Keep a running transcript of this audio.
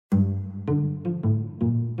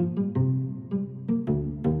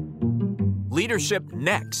Leadership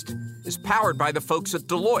Next is powered by the folks at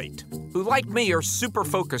Deloitte, who, like me, are super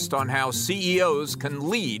focused on how CEOs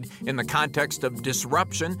can lead in the context of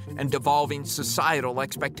disruption and evolving societal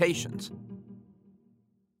expectations.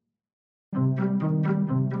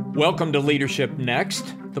 Welcome to Leadership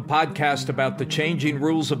Next, the podcast about the changing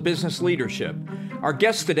rules of business leadership. Our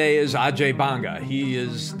guest today is Ajay Banga. He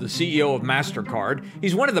is the CEO of MasterCard.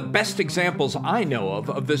 He's one of the best examples I know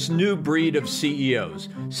of this new breed of CEOs.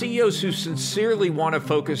 CEOs who sincerely want to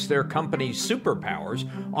focus their company's superpowers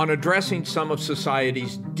on addressing some of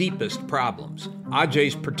society's deepest problems.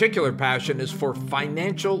 Ajay's particular passion is for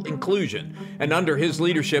financial inclusion, and under his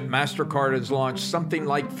leadership, MasterCard has launched something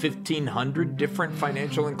like 1,500 different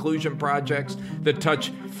financial inclusion projects that touch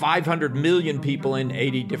 500 million people in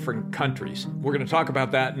 80 different countries. We're going to talk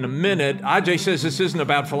about that in a minute. Ajay says this isn't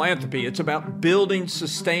about philanthropy. It's about building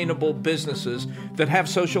sustainable businesses that have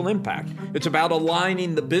social impact. It's about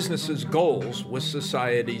aligning the business's goals with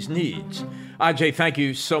society's needs. Ajay, thank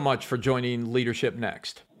you so much for joining Leadership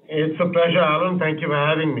Next. It's a pleasure, Alan. Thank you for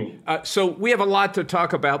having me. So we have a lot to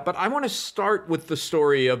talk about, but I want to start with the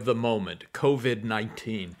story of the moment,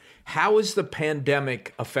 COVID-19. How is the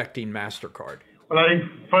pandemic affecting MasterCard? Well, I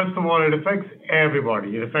think, first of all, it affects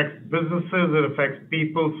everybody. It affects businesses, it affects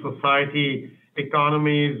people, society,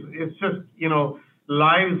 economies. It's just,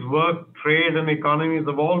 lives, work, trade, and economies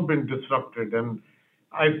have all been disrupted. And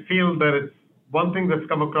I feel that it's one thing that's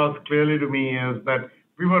come across clearly to me is that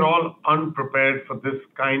we were all unprepared for this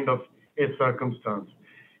kind of a circumstance.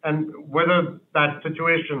 And whether that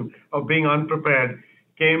situation of being unprepared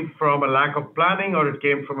came from a lack of planning, or it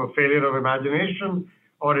came from a failure of imagination,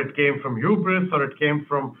 or it came from hubris, or it came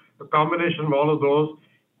from a combination of all of those,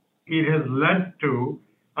 it has led to,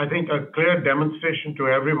 I think, a clear demonstration to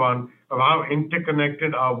everyone of how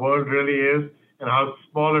interconnected our world really is, and how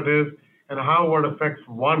small it is, and how what affects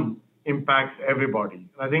one impacts everybody.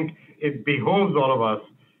 And I think it behoves all of us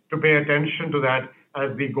to pay attention to that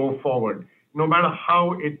as we go forward, no matter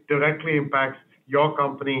how it directly impacts your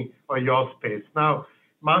company or your space. Now,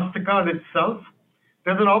 MasterCard itself,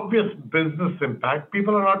 there's an obvious business impact.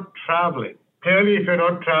 People are not traveling. Clearly, if you're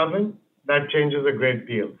not traveling, that changes a great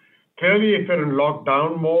deal. Clearly, if you're in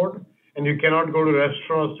lockdown mode and you cannot go to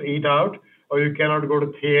restaurants to eat out, or you cannot go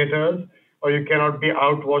to theaters, or you cannot be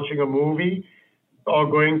out watching a movie, or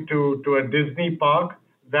going to a Disney park,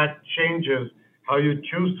 that changes how you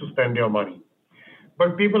choose to spend your money.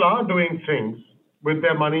 But people are doing things with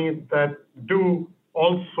their money that do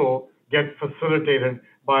also get facilitated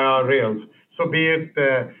by our rails. So be it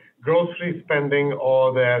their grocery spending,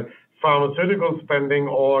 or their pharmaceutical spending,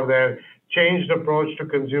 or their changed approach to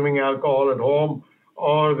consuming alcohol at home,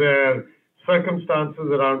 or their circumstances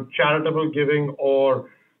around charitable giving, or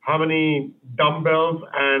how many dumbbells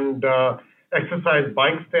and exercise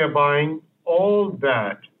bikes they're buying, all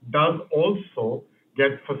that does also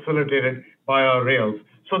get facilitated by our rails.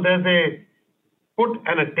 So there's a put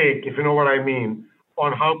and a take, if you know what I mean,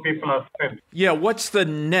 on how people are spent. Yeah, what's the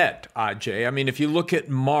net, Ajay? I mean, if you look at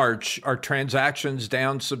March, are transactions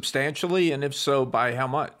down substantially? And if so, by how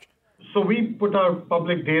much? So we put out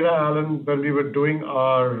public data, Alan, when we were doing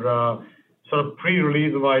our sort of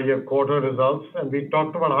pre-release of our quarter results. And we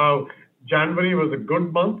talked about how January was a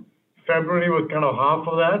good month. February was kind of half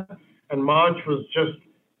of that, and March was just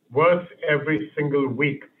worse every single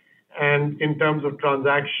week. And in terms of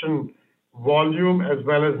transaction volume as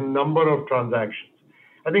well as number of transactions,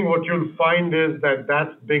 I think what you'll find is that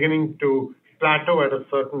that's beginning to plateau at a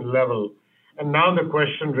certain level. And now the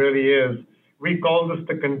question really is, we call this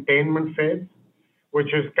the containment phase, which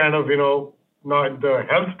is kind of, not the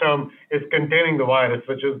health term is containing the virus,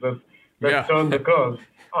 which is this, let's turn the curve.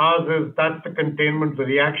 Ours is, that's the containment, the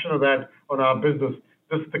reaction of that on our business.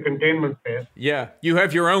 This is the containment phase. Yeah, you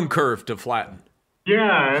have your own curve to flatten.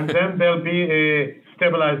 Yeah, and then there'll be a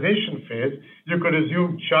stabilization phase. You could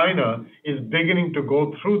assume China is beginning to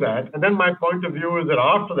go through that. And then my point of view is that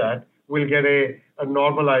after that, we'll get a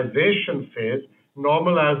normalization phase.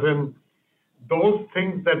 Normal as in those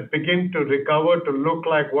things that begin to recover to look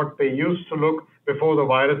like what they used to look before the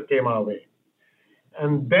virus came our way.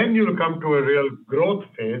 And then you'll come to a real growth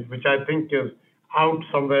phase, which I think is out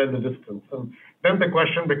somewhere in the distance. And then the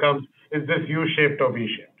question becomes, is this U-shaped or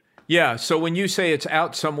V-shaped? Yeah, so when you say it's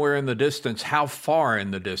out somewhere in the distance, how far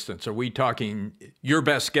in the distance? Are we talking, your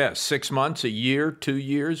best guess, 6 months, a year, 2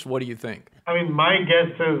 years? What do you think? I mean, my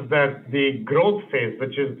guess is that the growth phase,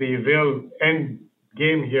 which is the real end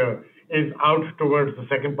game here, is out towards the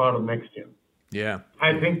second part of next year. Yeah.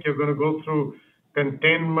 I think you're going to go through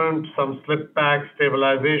containment, some slip back,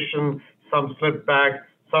 stabilization, some slip back,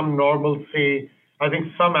 some normalcy. I think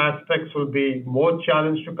some aspects will be more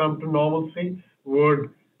challenged to come to normalcy. Would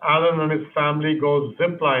Alan and his family go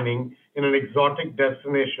ziplining in an exotic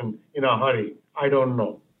destination in a hurry? I don't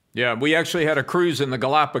know. Yeah, we actually had a cruise in the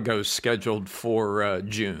Galapagos scheduled for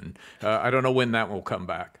June. I don't know when that will come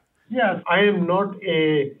back. Yes, I am not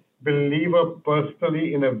a believer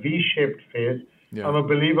personally in a V-shaped phase. Yeah. I'm a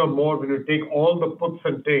believer more when you take all the puts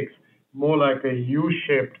and takes, more like a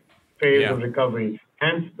U-shaped phase of recovery,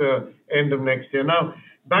 hence the end of next year. Now,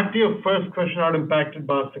 back to your first question, how it impacted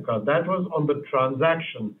MasterCard. That was on the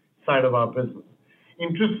transaction side of our business.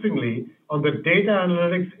 Interestingly, on the data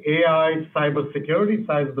analytics, AI, cybersecurity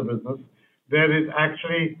side of the business, there is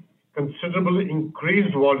actually considerably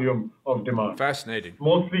increased volume of demand. Fascinating.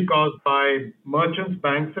 Mostly caused by merchants,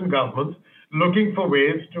 banks, and governments looking for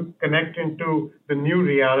ways to connect into the new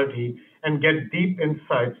reality and get deep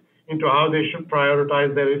insights into how they should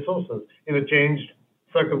prioritize their resources in a changed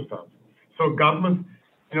circumstance. So governments,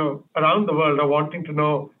 around the world are wanting to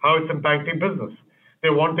know how it's impacting business.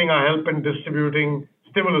 They're wanting our help in distributing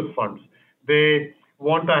stimulus funds. They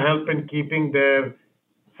want our help in keeping their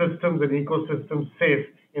systems and ecosystems safe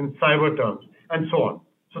in cyber terms, and so on.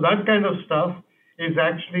 So that kind of stuff is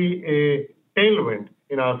actually a tailwind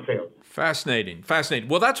in our sales. Fascinating.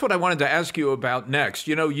 Well, that's what I wanted to ask you about next.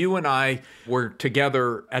 You and I were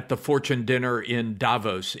together at the Fortune dinner in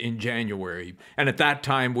Davos in January. And at that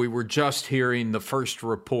time, we were just hearing the first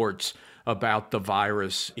reports about the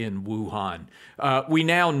virus in Wuhan. We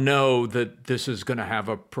now know that this is going to have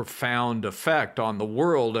a profound effect on the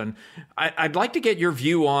world. And I'd like to get your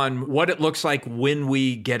view on what it looks like when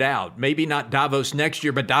we get out. Maybe not Davos next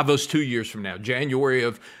year, but Davos 2 years from now, January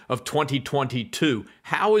of 2022.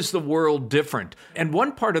 How is the world different? And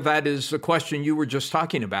one part of that is the question you were just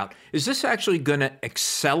talking about. Is this actually going to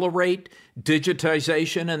accelerate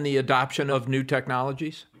digitization and the adoption of new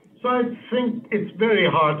technologies? So I think it's very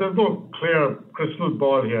hard. There's no clear crystal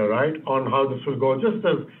ball here, right, on how this will go. Just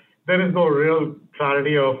as there is no real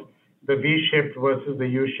clarity of the V-shaped versus the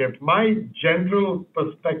U-shaped. My general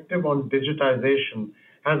perspective on digitization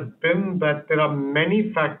has been that there are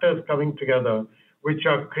many factors coming together which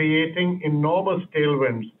are creating enormous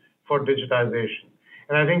tailwinds for digitization.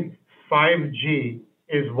 And I think 5G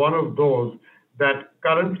is one of those that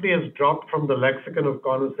currently has dropped from the lexicon of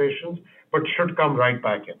conversations, but should come right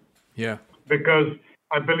back in. Yeah. Because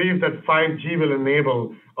I believe that 5G will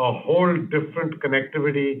enable a whole different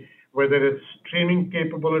connectivity, whether it's streaming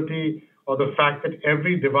capability or the fact that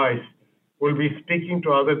every device will be speaking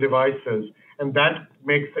to other devices. And that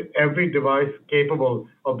makes every device capable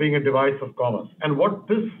of being a device of commerce. And what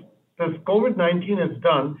this COVID-19 has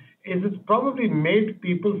done is it's probably made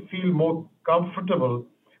people feel more comfortable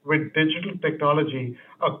with digital technology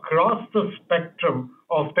across the spectrum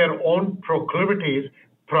of their own proclivities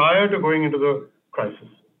prior to going into the crisis.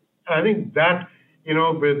 I think that,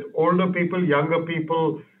 with older people, younger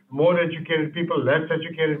people, more educated people, less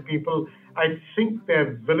educated people, I think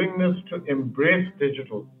their willingness to embrace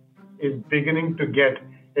digital is beginning to get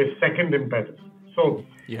a second impetus. So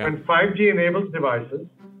when 5G enables devices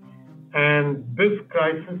and this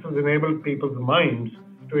crisis has enabled people's minds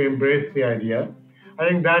to embrace the idea, I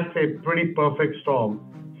think that's a pretty perfect storm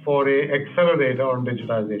for an accelerator on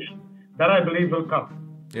digitization. That I believe will come.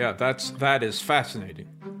 Yeah, that is fascinating.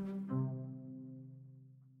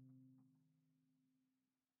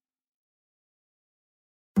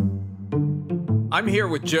 I'm here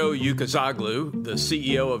with Joe Ukazoglu, the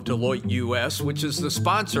CEO of Deloitte US, which is the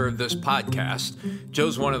sponsor of this podcast.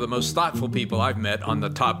 Joe's one of the most thoughtful people I've met on the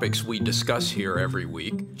topics we discuss here every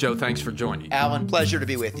week. Joe, thanks for joining. Alan, pleasure to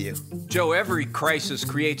be with you. Joe, every crisis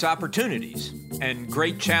creates opportunities, and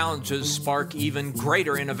great challenges spark even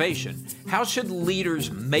greater innovation. How should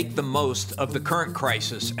leaders make the most of the current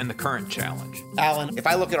crisis and the current challenge? Alan, if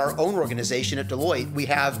I look at our own organization at Deloitte, we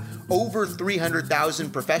have over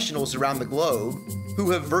 300,000 professionals around the globe who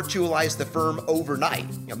have virtualized the firm overnight,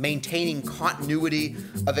 maintaining continuity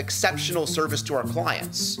of exceptional service to our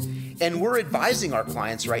clients. And we're advising our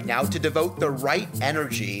clients right now to devote the right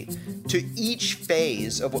energy to each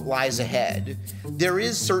phase of what lies ahead. There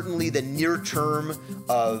is certainly the near term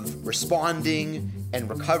of responding and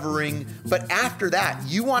recovering, but after that,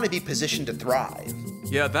 you want to be positioned to thrive.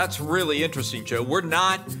 Yeah, that's really interesting, Joe. We're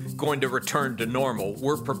not going to return to normal.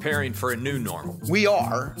 We're preparing for a new normal. We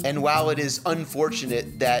are, and while it is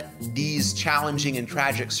unfortunate that these challenging and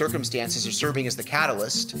tragic circumstances are serving as the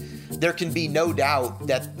catalyst, there can be no doubt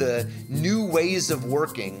that the new ways of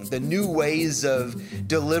working, the new ways of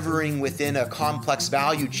delivering within a complex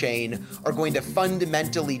value chain are going to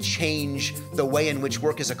fundamentally change the way in which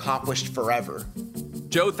work is accomplished forever.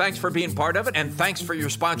 Joe, thanks for being part of it, and thanks for your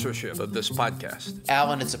sponsorship of this podcast.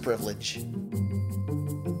 Alan, it's a privilege.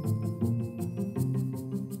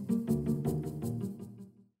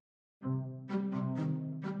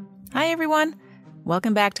 Hi, everyone.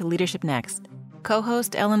 Welcome back to Leadership Next.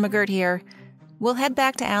 Co-host Ellen McGirt here. We'll head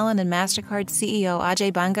back to Alan and MasterCard CEO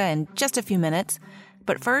Ajay Banga in just a few minutes.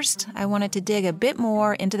 But first, I wanted to dig a bit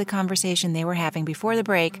more into the conversation they were having before the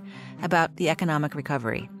break about the economic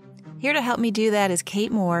recovery. Here to help me do that is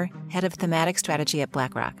Kate Moore, Head of Thematic Strategy at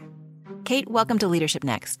BlackRock. Kate, welcome to Leadership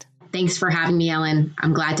Next. Thanks for having me, Ellen.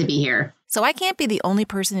 I'm glad to be here. So I can't be the only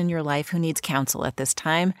person in your life who needs counsel at this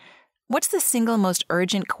time. What's the single most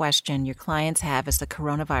urgent question your clients have as the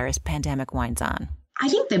coronavirus pandemic winds on? I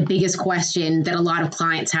think the biggest question that a lot of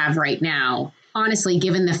clients have right now, honestly,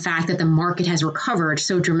 given the fact that the market has recovered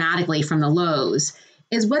so dramatically from the lows,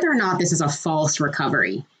 is whether or not this is a false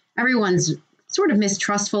recovery. Everyone's sort of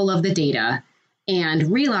mistrustful of the data and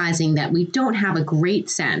realizing that we don't have a great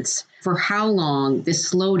sense for how long this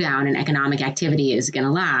slowdown in economic activity is going to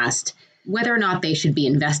last, whether or not they should be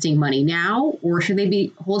investing money now or should they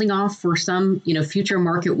be holding off for some, future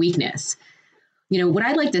market weakness. What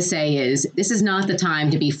I'd like to say is this is not the time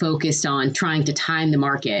to be focused on trying to time the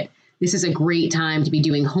market. This is a great time to be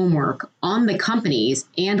doing homework on the companies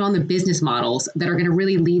and on the business models that are going to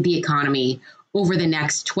really lead the economy over the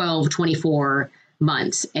next 12, 24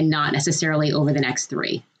 months and not necessarily over the next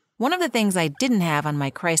 3. One of the things I didn't have on my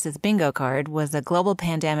crisis bingo card was a global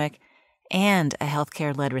pandemic and a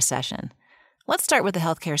healthcare-led recession. Let's start with the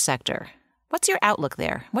healthcare sector. What's your outlook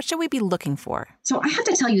there? What should we be looking for? So I have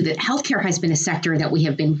to tell you that healthcare has been a sector that we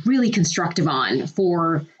have been really constructive on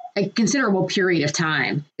for a considerable period of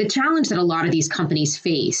time. The challenge that a lot of these companies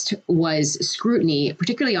faced was scrutiny,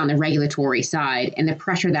 particularly on the regulatory side, and the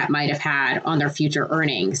pressure that might have had on their future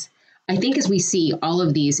earnings. I think as we see all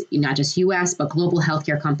of these, not just U.S., but global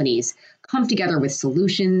healthcare companies come together with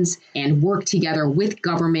solutions and work together with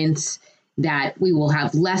governments, that we will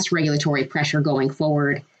have less regulatory pressure going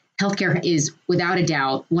forward. Healthcare is, without a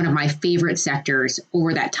doubt, one of my favorite sectors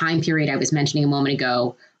over that time period I was mentioning a moment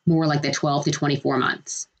ago, more like the 12 to 24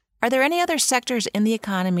 months. Are there any other sectors in the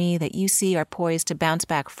economy that you see are poised to bounce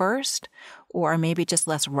back first, or maybe just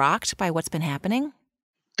less rocked by what's been happening?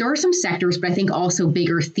 There are some sectors, but I think also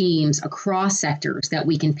bigger themes across sectors that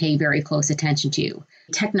we can pay very close attention to.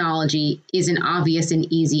 Technology is an obvious and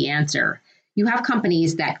easy answer. You have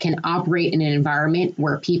companies that can operate in an environment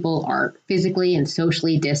where people are physically and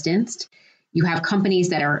socially distanced. You have companies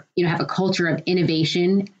that are, have a culture of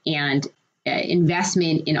innovation and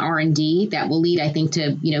investment in R&D that will lead, I think,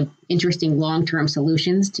 to, interesting long-term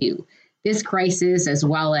solutions to this crisis as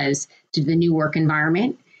well as to the new work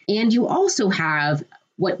environment. And you also have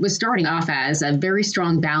what was starting off as a very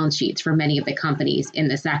strong balance sheets for many of the companies in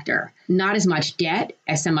the sector. Not as much debt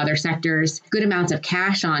as some other sectors, good amounts of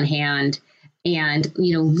cash on hand, and,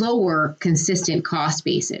 lower consistent cost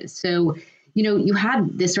bases. So, you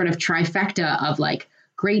had this sort of trifecta of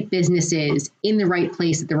great businesses in the right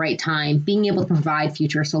place at the right time, being able to provide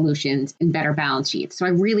future solutions and better balance sheets. So I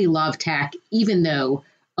really love tech, even though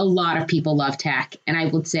a lot of people love tech. And I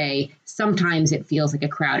would say sometimes it feels like a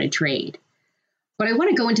crowded trade. But I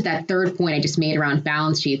want to go into that third point I just made around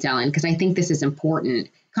balance sheets, Ellen, because I think this is important.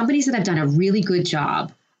 Companies that have done a really good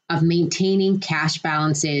job of maintaining cash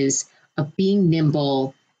balances, of being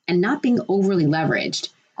nimble, and not being overly leveraged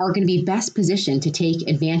are going to be best positioned to take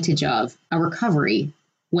advantage of a recovery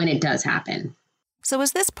when it does happen. So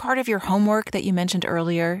is this part of your homework that you mentioned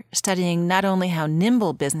earlier, studying not only how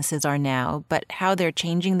nimble businesses are now, but how they're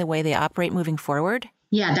changing the way they operate moving forward?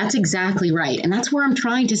 Yeah, that's exactly right. And that's where I'm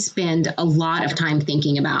trying to spend a lot of time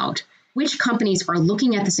thinking about which companies are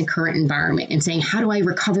looking at this current environment and saying, how do I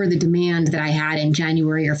recover the demand that I had in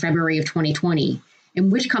January or February of 2020? And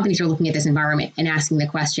which companies are looking at this environment and asking the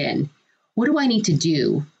question, what do I need to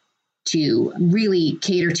do to really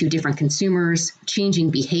cater to different consumers, changing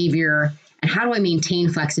behavior, and how do I maintain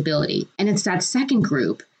flexibility? And it's that second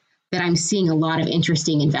group that I'm seeing a lot of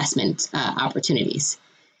interesting investment opportunities.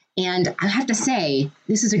 And I have to say,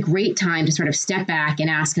 this is a great time to sort of step back and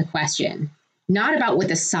ask a question, not about what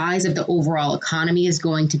the size of the overall economy is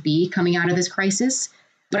going to be coming out of this crisis,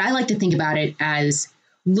 but I like to think about it as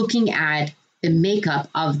looking at the makeup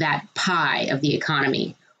of that pie of the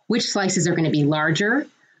economy. Which slices are going to be larger?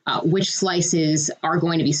 Which slices are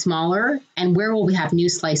going to be smaller? And where will we have new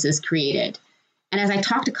slices created? And as I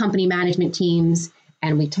talk to company management teams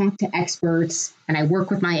and we talk to experts and I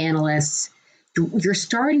work with my analysts, you're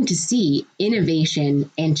starting to see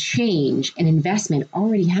innovation and change and investment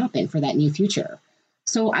already happen for that new future.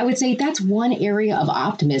 So I would say that's one area of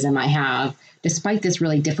optimism I have despite this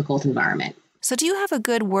really difficult environment. So do you have a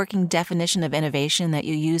good working definition of innovation that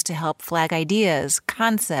you use to help flag ideas,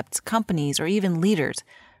 concepts, companies, or even leaders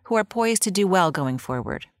who are poised to do well going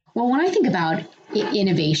forward? Well, when I think about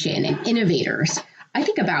innovation and innovators, I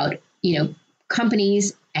think about,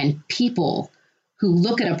 companies and people who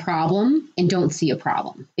look at a problem and don't see a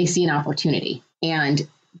problem. They see an opportunity. And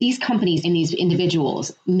these companies and these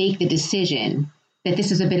individuals make the decision that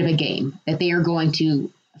this is a bit of a game, that they are going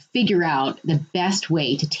to figure out the best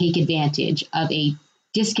way to take advantage of a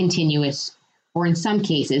discontinuous, or in some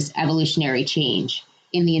cases, evolutionary change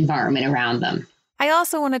in the environment around them. I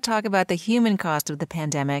also want to talk about the human cost of the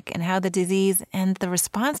pandemic and how the disease and the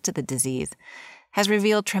response to the disease has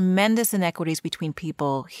revealed tremendous inequities between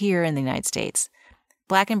people here in the United States.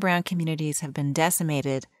 Black and brown communities have been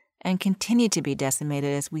decimated and continue to be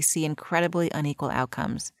decimated as we see incredibly unequal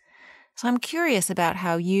outcomes. So I'm curious about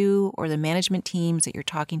how you or the management teams that you're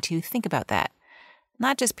talking to think about that.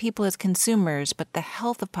 Not just people as consumers, but the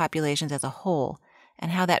health of populations as a whole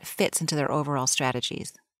and how that fits into their overall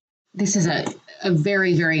strategies. This is a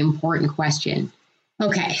very, very important question.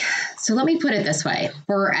 Okay, so let me put it this way.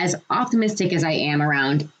 For as optimistic as I am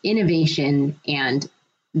around innovation and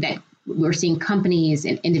that we're seeing companies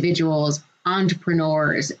and individuals,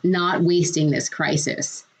 entrepreneurs not wasting this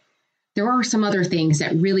crisis, there are some other things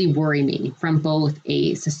that really worry me from both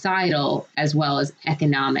a societal as well as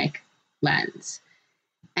economic lens.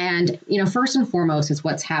 And, first and foremost is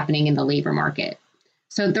what's happening in the labor market.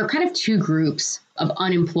 So there are kind of two groups of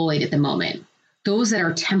unemployed at the moment. Those that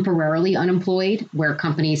are temporarily unemployed, where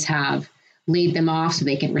companies have laid them off so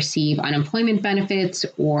they can receive unemployment benefits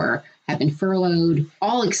or have been furloughed,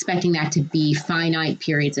 all expecting that to be finite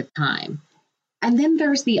periods of time. And then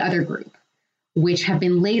there's the other group, which have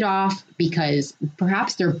been laid off because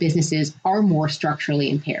perhaps their businesses are more structurally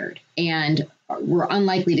impaired and we're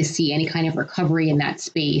unlikely to see any kind of recovery in that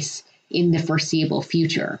space in the foreseeable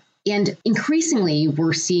future. And increasingly,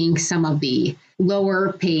 we're seeing some of the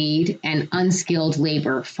lower paid and unskilled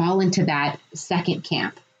labor fall into that second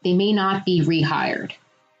camp. They may not be rehired.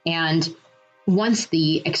 And once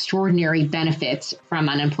the extraordinary benefits from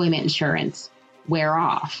unemployment insurance wear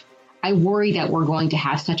off, I worry that we're going to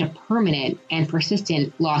have such a permanent and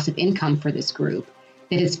persistent loss of income for this group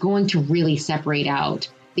that it's going to really separate out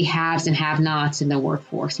the haves and have-nots in the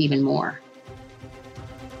workforce even more.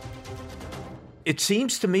 It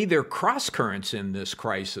seems to me there are cross currents in this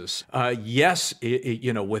crisis. Yes,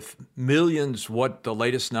 with millions, what the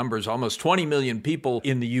latest numbers, almost 20 million people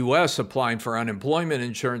in the U.S. applying for unemployment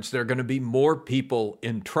insurance, there are going to be more people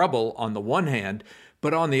in trouble on the one hand.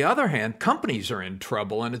 But on the other hand, companies are in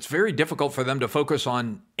trouble, and it's very difficult for them to focus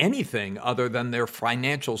on anything other than their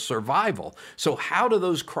financial survival. So how do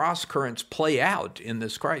those cross currents play out in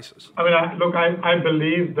this crisis? I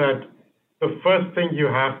believe that the first thing you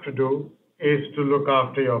have to do is to look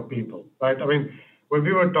after your people, right? When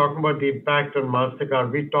we were talking about the impact on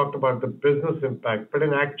MasterCard, we talked about the business impact, but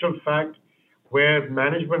in actual fact, where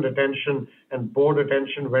management attention and board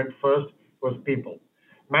attention went first was people.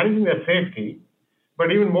 Managing their safety,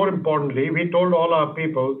 but even more importantly, we told all our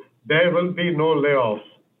people there will be no layoffs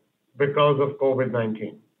because of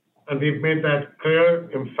COVID-19. And we've made that clear,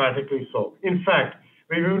 emphatically so. In fact,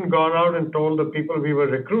 we've even gone out and told the people we were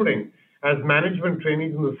recruiting as management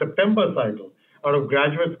trainees in the September cycle out of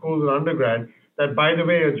graduate schools and undergrad that, by the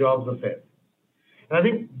way, your jobs are safe. And I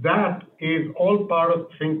think that is all part of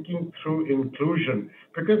thinking through inclusion,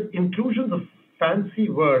 because inclusion is a fancy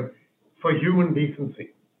word for human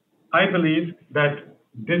decency. I believe that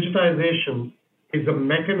digitization is a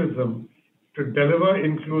mechanism to deliver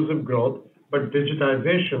inclusive growth, but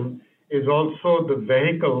digitization is also the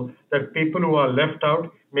vehicle that people who are left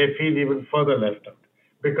out may feel even further left out.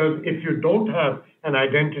 Because if you don't have an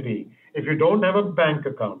identity, if you don't have a bank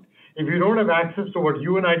account, if you don't have access to what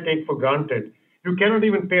you and I take for granted, you cannot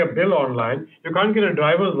even pay a bill online. You can't get a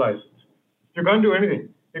driver's license. You can't do anything.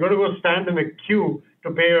 You've got to go stand in a queue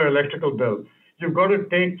to pay your electrical bill. You've got to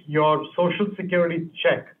take your Social Security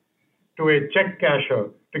check to a check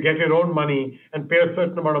casher to get your own money and pay a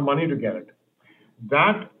certain amount of money to get it.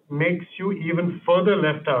 That makes you even further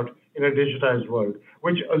left out in a digitized world,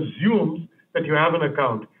 which assumes that you have an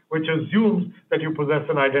account, which assumes that you possess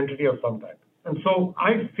an identity of some type. And so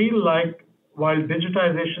I feel like while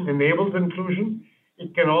digitization enables inclusion,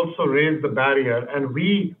 it can also raise the barrier. And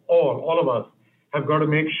we all of us, have got to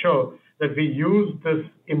make sure that we use this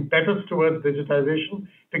impetus towards digitization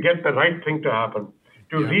to get the right thing to happen,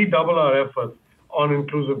 to redouble our efforts on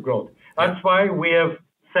inclusive growth. That's why we have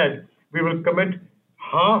said we will commit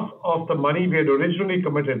half of the money we had originally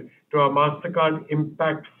committed to our MasterCard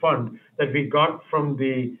Impact Fund that we got from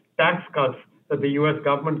the tax cuts that the U.S.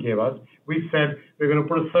 government gave us, we said we're going to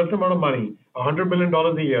put a certain amount of money, $100 million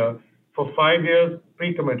a year, for 5 years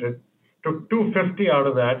pre-committed, took $250 out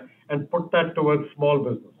of that and put that towards small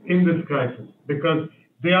business in this crisis, because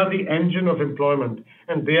they are the engine of employment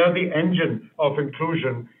and they are the engine of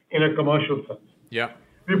inclusion in a commercial sense. Yeah.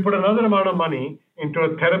 We put another amount of money into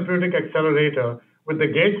a therapeutic accelerator with the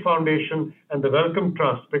Gates Foundation and the Wellcome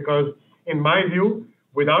Trust, because in my view,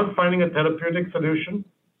 without finding a therapeutic solution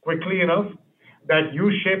quickly enough, that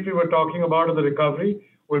U-shape we were talking about of the recovery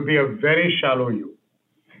will be a very shallow U.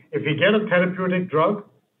 If we get a therapeutic drug,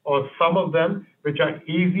 or some of them, which are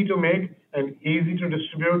easy to make and easy to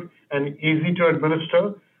distribute and easy to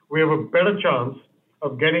administer, we have a better chance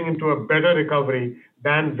of getting into a better recovery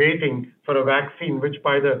than waiting for a vaccine, which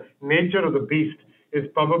by the nature of the beast is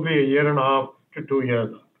probably 1.5 to 2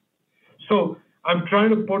 years. So I'm trying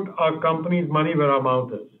to put our company's money where our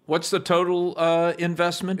mouth is. What's the total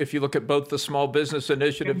investment if you look at both the small business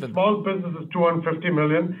initiative and small business is $250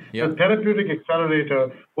 million. Yep. The therapeutic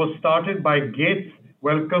accelerator was started by Gates,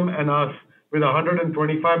 Wellcome, and us with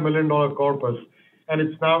 $125 million corpus. And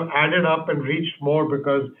it's now added up and reached more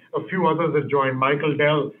because a few others have joined. Michael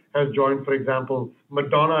Dell has joined, for example.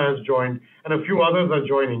 Madonna has joined, and a few others are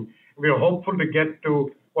joining. We are hopeful to get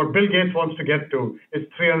to what Bill Gates wants to get to is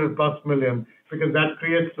 $300+ million, because that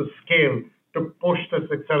creates the scale to push this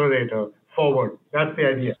accelerator forward. That's the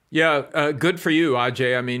idea. Yeah, good for you,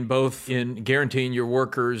 Ajay. I mean, both in guaranteeing your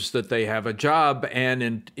workers that they have a job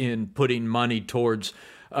and in putting money towards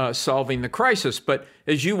solving the crisis. But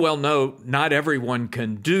as you well know, not everyone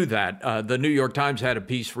can do that. The New York Times had a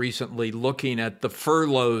piece recently looking at the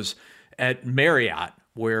furloughs at Marriott,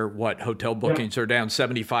 where hotel bookings are down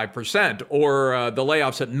 75%, or the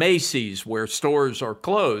layoffs at Macy's, where stores are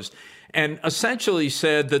closed, and essentially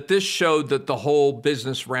said that this showed that the whole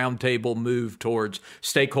business roundtable move towards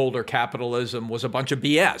stakeholder capitalism was a bunch of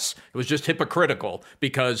BS. It was just hypocritical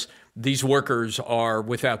because these workers are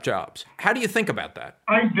without jobs. How do you think about that?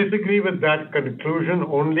 I disagree with that conclusion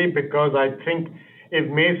only because I think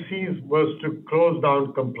if Macy's was to close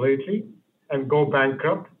down completely and go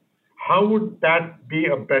bankrupt, how would that be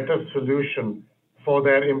a better solution for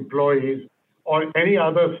their employees or any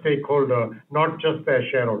other stakeholder, not just their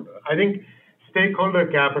shareholder? I think stakeholder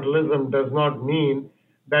capitalism does not mean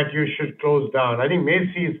that you should close down. I think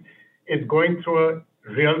Macy's is going through a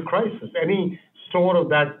real crisis. Any store of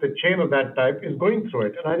that, the chain of that type is going through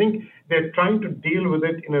it. And I think they're trying to deal with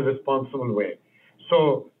it in a responsible way.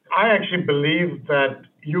 So I actually believe that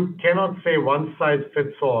you cannot say one size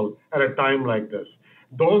fits all at a time like this.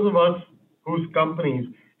 Those of us whose companies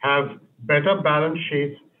have better balance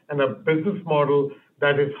sheets and a business model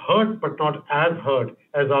that is hurt but not as hurt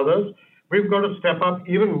as others, we've got to step up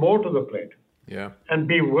even more to the plate. And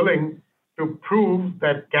be willing to prove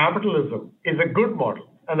that capitalism is a good model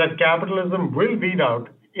and that capitalism will weed out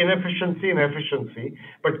inefficiency and efficiency,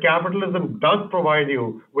 but capitalism does provide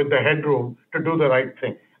you with the headroom to do the right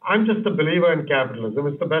thing. I'm just a believer in capitalism.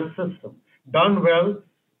 It's the best system. Done well,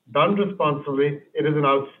 done responsibly, it is an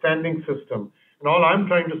outstanding system. And all I'm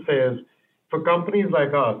trying to say is, for companies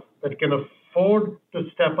like us that can afford to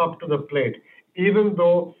step up to the plate, even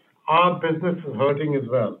though our business is hurting as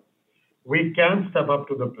well, we can step up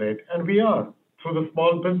to the plate, and we are, through the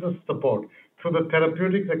small business support, through the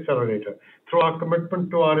therapeutics accelerator, through our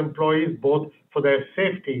commitment to our employees, both for their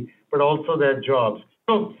safety, but also their jobs.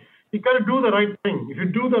 So you got to do the right thing. If you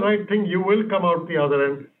do the right thing, you will come out the other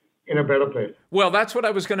end in a better place. Well, that's what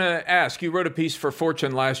I was going to ask. You wrote a piece for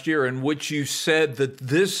Fortune last year in which you said that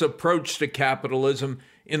this approach to capitalism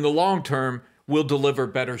in the long term will deliver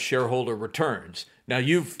better shareholder returns. Now,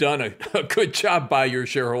 you've done a good job by your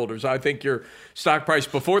shareholders. I think your stock price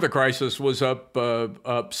before the crisis was up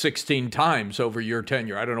 16 times over your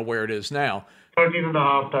tenure. I don't know where it is now.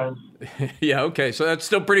 13.5 times. Yeah, okay. So that's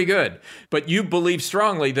still pretty good. But you believe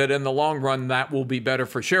strongly that in the long run, that will be better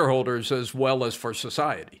for shareholders as well as for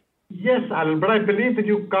society. Yes, Alan, but I believe that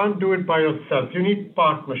you can't do it by yourself. You need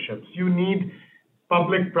partnerships. You need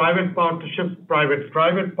public-private partnerships,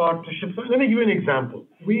 private-private partnerships. Let me give you an example.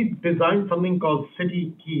 We designed something called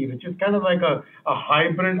City Key, which is kind of like a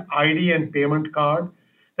hybrid ID and payment card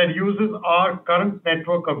that uses our current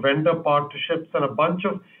network of vendor partnerships and a bunch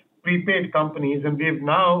of prepaid companies. And we've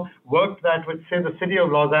now worked that with, say, the city of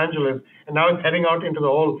Los Angeles, and now it's heading out into the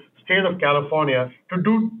whole state of California to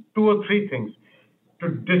do 2 or 3 things: to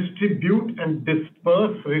distribute and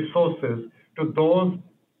disperse resources to those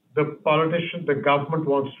the politicians, the government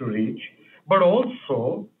wants to reach, but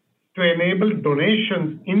also to enable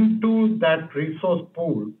donations into that resource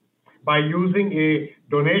pool by using a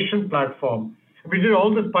donation platform. We did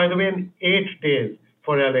all this, by the way, in 8 days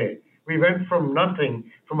for LA. We went from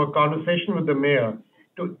nothing, from a conversation with the mayor,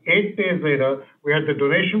 to 8 days later, we had the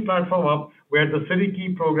donation platform up, we had the City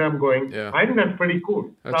Key program going. Yeah. I think that's pretty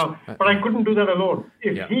cool. But I couldn't do that alone.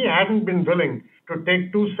 If he hadn't been willing to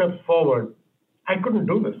take 2 steps forward, I couldn't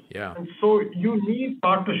do this. Yeah. And so you need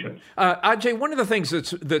partnerships. Ajay, one of the things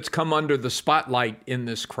that's come under the spotlight in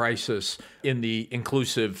this crisis, in the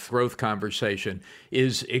inclusive growth conversation,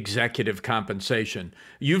 is executive compensation.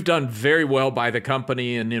 You've done very well by the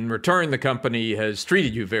company, and in return, the company has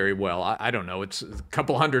treated you very well. I don't know, it's a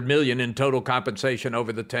couple $100 million in total compensation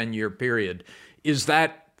over the 10-year period. Is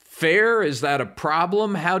that fair? Is that a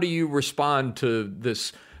problem? How do you respond to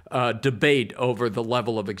this debate over the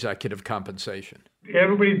level of executive compensation?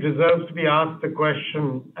 Everybody deserves to be asked the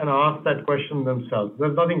question and ask that question themselves.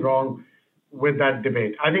 There's nothing wrong with that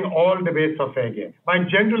debate. I think all debates are fair game. My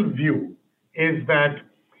general view is that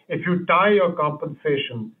if you tie your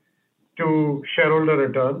compensation to shareholder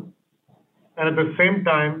return, and at the same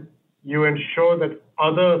time, you ensure that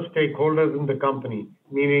other stakeholders in the company,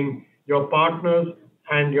 meaning your partners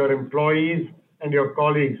and your employees and your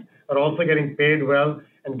colleagues, are also getting paid well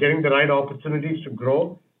and getting the right opportunities to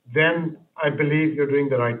grow, then I believe you're doing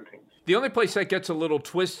the right thing. The only place that gets a little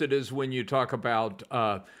twisted is when you talk about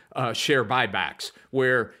share buybacks,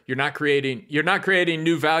 where you're not creating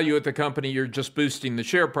new value at the company. You're just boosting the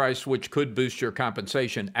share price, which could boost your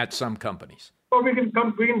compensation at some companies. Well, we can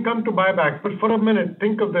come to buybacks, but for a minute,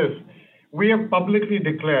 think of this: we have publicly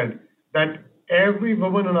declared that every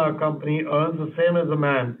woman in our company earns the same as a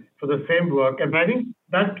man for the same work, and I think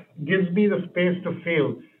that gives me the space to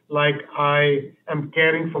feel like I am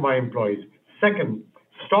caring for my employees. Second,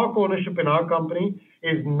 stock ownership in our company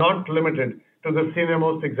is not limited to the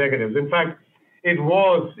senior-most executives. In fact, it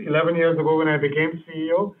was 11 years ago when I became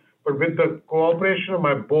CEO, but with the cooperation of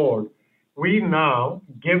my board, we now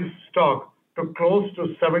give stock to close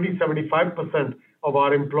to 70-75% of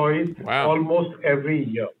our employees almost every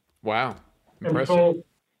year. Wow. Impressive. And so,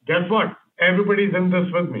 guess what? Everybody's in this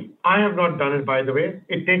with me. I have not done it, by the way.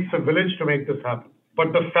 It takes a village to make this happen.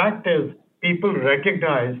 But the fact is, people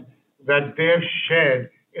recognize that they're shared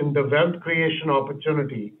in the wealth creation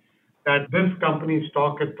opportunity that this company's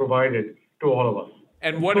stock has provided to all of us.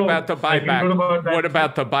 And what about the buyback? What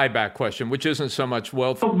about the buyback question, which isn't so much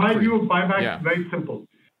wealth? So my view of buyback is very simple.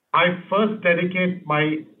 I first dedicate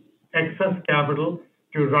my excess capital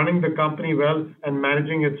to running the company well and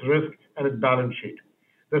managing its risk and its balance sheet.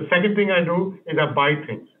 The second thing I do is I buy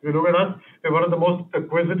things. You look at us, we're one of the most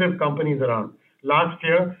acquisitive companies around. Last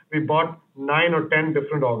year, we bought 9 or 10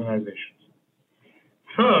 different organizations.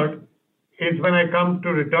 Third is when I come to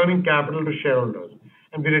returning capital to shareholders.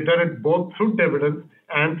 And we return it both through dividends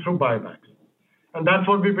and through buybacks. And that's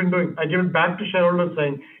what we've been doing. I give it back to shareholders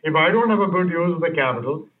saying, if I don't have a good use of the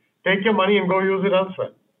capital, take your money and go use it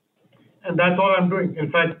elsewhere. And that's all I'm doing. In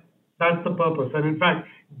fact, that's the purpose. And in fact,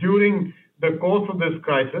 during the course of this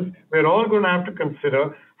crisis, we're all going to have to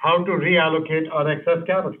consider how to reallocate our excess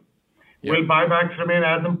capital. Yeah. Will buybacks remain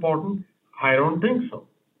as important? I don't think so.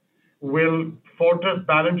 Will fortress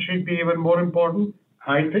balance sheet be even more important?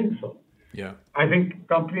 I think so. Yeah. I think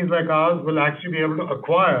companies like ours will actually be able to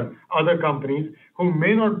acquire other companies who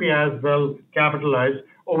may not be as well capitalized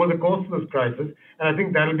over the course of this crisis. And I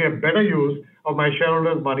think that'll be a better use of my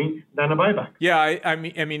shareholders' money than a buyback. Yeah, I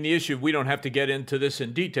mean, the issue, we don't have to get into this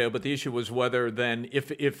in detail, but the issue was whether then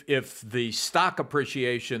if the stock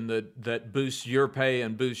appreciation that boosts your pay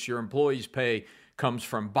and boosts your employees' pay comes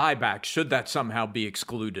from buybacks, should that somehow be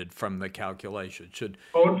excluded from the calculation?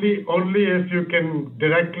 Only if you can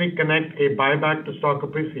directly connect a buyback to stock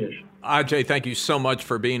appreciation. Ajay, thank you so much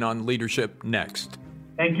for being on Leadership Next.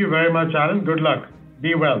 Thank you very much, Alan. Good luck.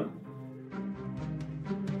 Be well.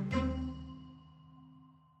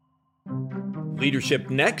 Leadership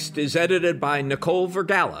Next is edited by Nicole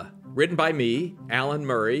Vergala, written by me, Alan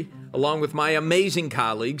Murray, along with my amazing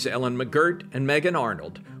colleagues, Ellen McGirt and Megan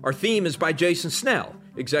Arnold. Our theme is by Jason Snell.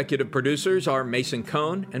 Executive producers are Mason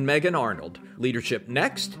Cohn and Megan Arnold. Leadership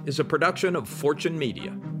Next is a production of Fortune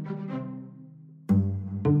Media.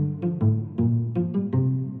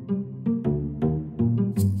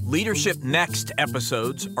 Leadership Next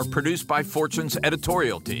episodes are produced by Fortune's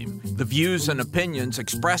editorial team. The views and opinions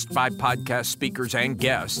expressed by podcast speakers and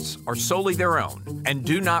guests are solely their own and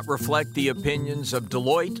do not reflect the opinions of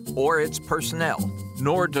Deloitte or its personnel,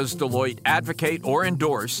 nor does Deloitte advocate or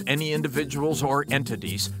endorse any individuals or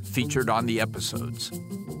entities featured on the episodes.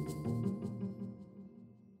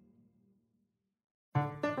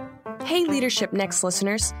 Hey, Leadership Next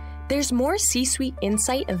listeners. There's more C-suite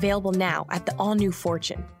insight available now at the all-new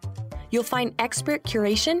Fortune. You'll find expert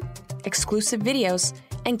curation, exclusive videos,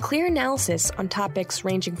 and clear analysis on topics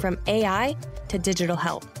ranging from AI to digital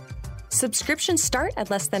health. Subscriptions start at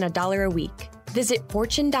less than $1 a week. Visit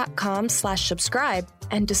fortune.com/subscribe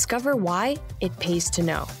and discover why it pays to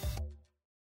know.